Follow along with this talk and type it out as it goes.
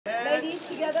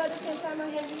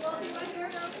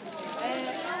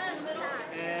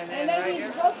And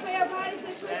ladies, both for your bodies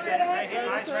and switch straight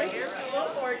ahead. Right here.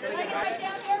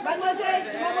 Mademoiselle,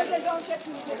 Blanchett,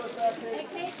 s'il vous plaît.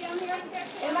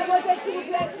 Et mademoiselle, s'il vous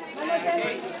plaît. Mademoiselle.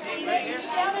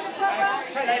 Down in the front row.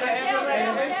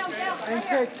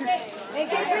 And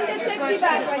bring the sexy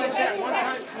back when you're straight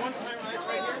ahead.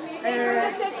 Bring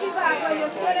the sexy back when you're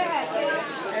straight ahead.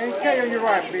 And Kate on your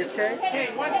right, please, Kate.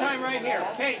 Kate, one time right here.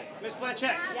 Kate, Miss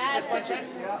Blanchett. Miss Blanchett.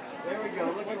 Yeah, there we go.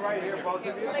 Looking right here, both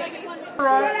of you.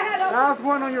 Right. Last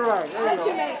one on your right. There you go.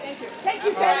 Thank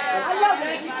you, Kate. I love it.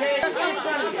 Thank you, Kate. In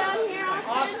front of you.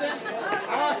 Austin.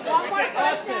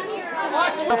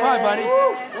 Hi, buddy.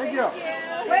 Thank you.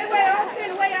 Wait,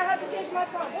 Austin, wait, I have to change my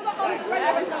phone. Hold on, Austin, right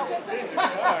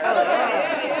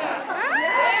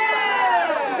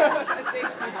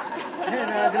And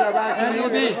Angela, back to Angela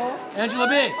B. Angela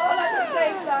B. All at the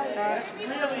same time.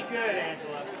 Really good,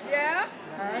 Angela. Yeah?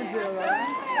 Angela.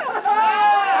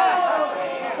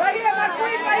 Right here, my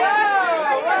queen, right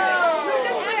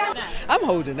here. I'm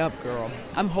holding up, girl.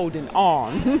 I'm holding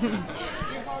on.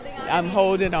 I'm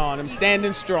holding on. I'm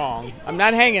standing strong. I'm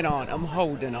not hanging on. I'm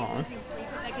holding on.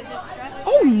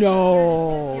 Oh,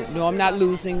 no. No, I'm not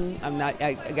losing.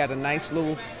 I got a nice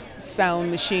little sound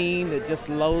machine that just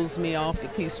lulls me off to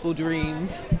peaceful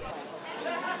dreams.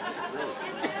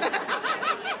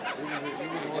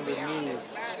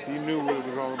 You knew what it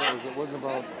was all about. It wasn't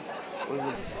about...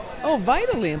 Oh,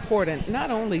 vitally important,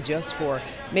 not only just for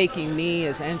making me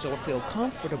as Angela feel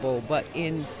comfortable, but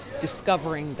in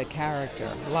discovering the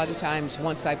character. A lot of times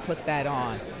once I put that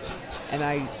on and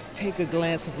I take a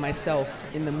glance of myself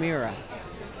in the mirror,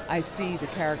 I see the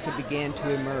character begin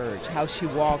to emerge, how she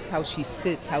walks, how she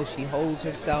sits, how she holds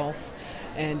herself.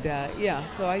 And yeah,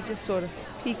 so I just sort of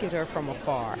peek at her from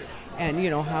afar. And you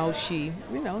know, how she,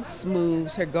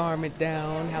 smooths her garment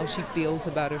down, how she feels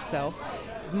about herself.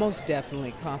 Most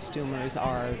definitely, costumers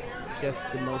are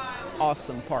just the most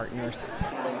awesome partners.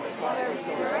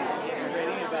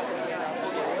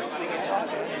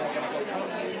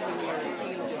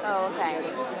 Oh, okay.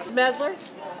 Midler.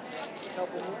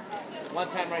 One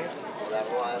time right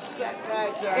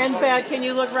here. And Bette, can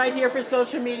you look right here for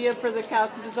social media for the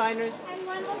costume designers?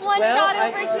 One shot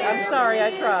over here. I'm sorry,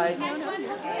 I tried.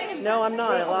 No, I'm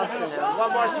not. I lost her now.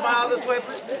 One more smile this way,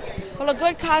 please. Well, a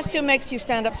good costume makes you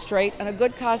stand up straight, and a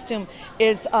good costume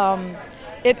is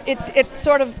it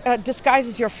sort of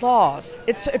disguises your flaws.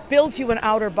 It builds you an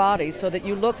outer body so that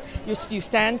you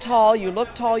stand tall, you look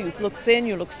thin,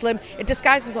 you look slim. It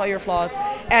disguises all your flaws,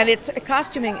 and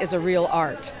costuming is a real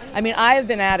art. I mean, I've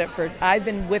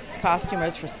been with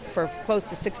costumers for close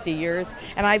to 60 years,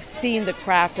 and I've seen the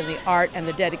craft and the art and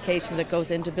the dedication that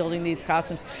goes into building these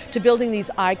costumes, to building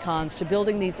these icons, to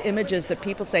building these images that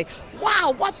people say,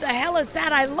 wow, what the hell is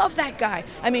that? I love that guy.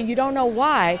 I mean, you don't know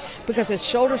why, because his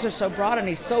shoulders are so broad and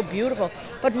he's so beautiful,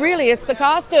 but really it's the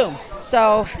costume.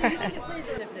 So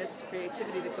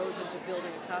creativity that goes into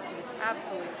building a costume. It's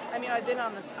absolutely, I mean, I've been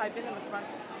in the front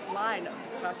line of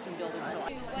costume building.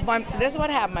 So this is what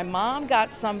happened. My mom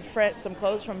got some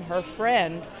clothes from her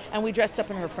friend, and we dressed up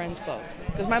in her friend's clothes,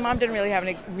 because my mom didn't really have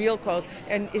any real clothes,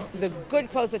 and the good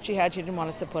clothes that she had, she didn't want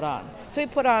us to put on. So we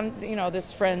put on,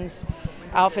 this friend's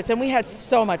outfits, and we had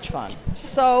so much fun.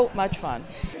 So much fun.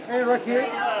 Hey, right here.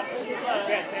 Thank you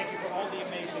for all the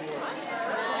amazing work.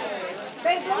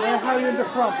 May I have you in the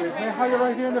front, please? May I have you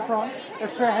right here in the front?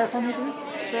 Straight ahead for me, please.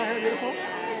 Straight ahead, beautiful.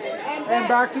 And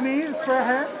back to me, straight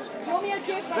ahead.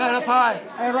 Bette, up high.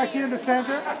 And right here in the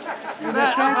center. In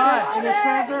the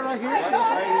center, right here.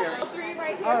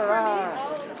 All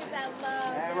right.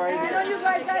 And right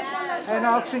here. And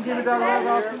Austin, give me that love,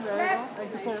 Austin. There you go.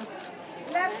 Thank you, sir.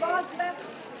 Left, boss, left.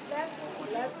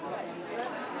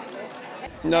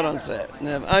 Not on set,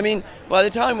 never. I mean, by the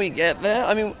time we get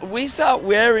there, we start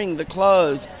wearing the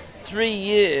clothes 3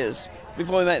 years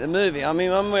before we make the movie. I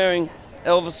mean, I'm wearing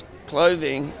Elvis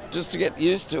clothing just to get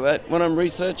used to it when I'm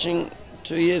researching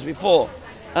 2 years before.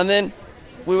 And then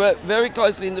we work very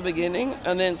closely in the beginning,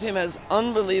 and then Sim has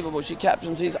she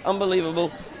captains these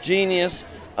unbelievable genius,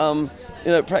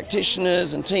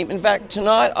 practitioners and team. In fact,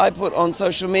 tonight I put on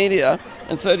social media,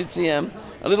 and so did CM,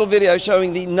 a little video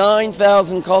showing the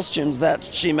 9,000 costumes that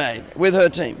she made with her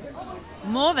team.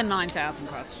 More than 9,000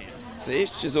 costumes. See,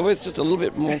 she's always just a little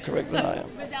bit more correct than I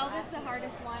am. Was Elvis the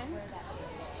hardest one?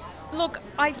 Look,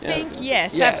 I think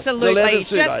yes, Yes, absolutely. the leather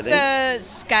suit, Just the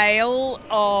scale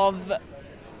of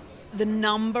the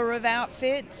number of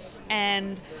outfits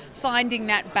and finding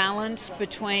that balance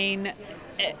between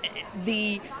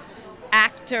the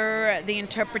actor, the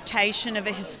interpretation of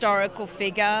a historical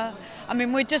figure. I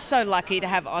mean, we're just so lucky to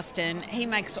have Austin. He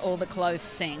makes all the clothes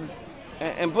sing.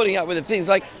 and putting up with the things.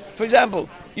 Like, for example,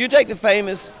 you take the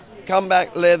famous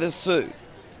comeback leather suit.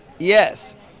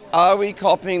 Yes. Are we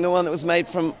copying the one that was made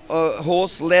from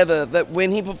horse leather that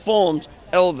when he performed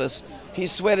Elvis, he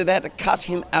sweated they had to cut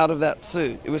him out of that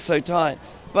suit. It was so tight.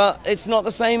 But it's not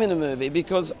the same in a movie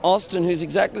because Austin, who's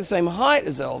exactly the same height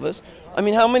as Elvis, I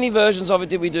mean, how many versions of it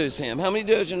did we do, Sam? How many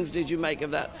versions did you make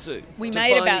of that suit? We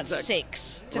made about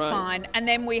 6 to find, and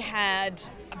then we had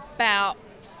about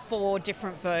 4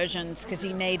 different versions because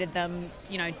he needed them,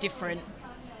 you know, different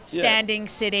standing,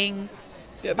 sitting,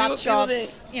 butt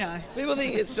shots, you know. People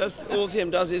think it's just all Sam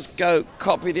does is go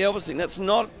copy the Elvis thing. That's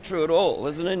not true at all.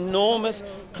 There's an enormous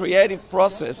creative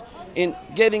process in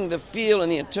getting the feel and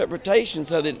the interpretation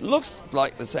so that it looks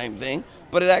like the same thing,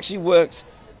 but it actually works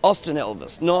Austin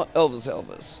Elvis, not Elvis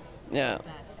Elvis. Yeah.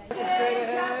 Straight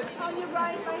ahead. On your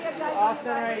right here, guys.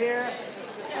 Austin right here.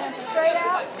 And straight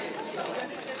out.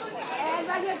 And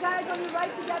right here, guys, on your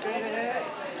right together. Straight ahead.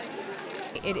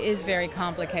 It is very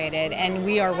complicated, and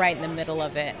we are right in the middle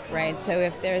of it, right? So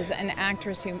if there's an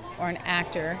actress or an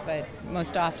actor, but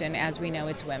most often, as we know,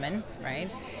 it's women, right,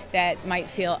 that might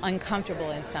feel uncomfortable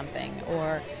in something,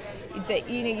 or that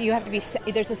you have to be,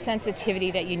 there's a sensitivity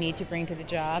that you need to bring to the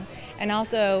job. And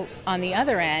also, on the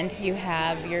other end, you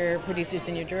have your producers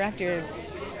and your directors,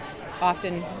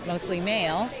 often mostly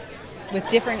male, with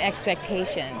different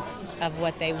expectations of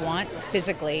what they want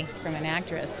physically from an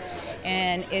actress.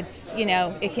 And it's, you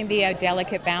know, it can be a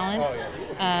delicate balance.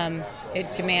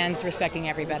 It demands respecting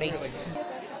everybody.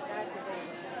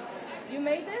 You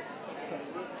made this?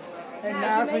 And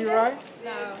now to your right?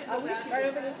 No. Are we right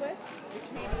over this way?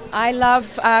 I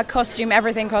love costume,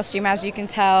 everything costume, as you can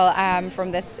tell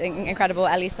from this incredible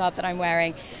Elisab that I'm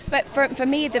wearing. But for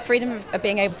me, the freedom of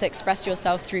being able to express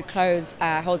yourself through clothes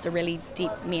holds a really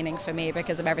deep meaning for me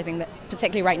because of everything that,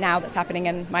 particularly right now, that's happening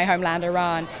in my homeland,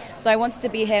 Iran. So I wanted to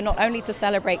be here not only to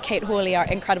celebrate Kate Hawley, our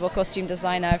incredible costume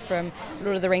designer from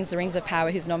Lord of the Rings of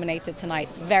Power, who's nominated tonight,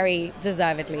 very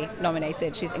deservedly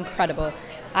nominated. She's incredible.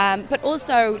 But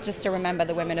also just to remember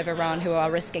the women of Iran who are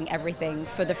risking everything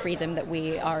for the freedom that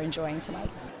we are enjoying tonight.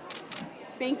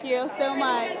 Thank you so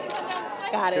much.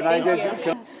 Got it. Thank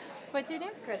you. What's your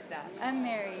name? Krista. I'm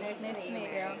Mary. Nice to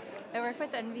meet you. I work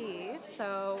with NVE,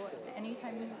 so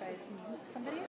anytime you guys need somebody.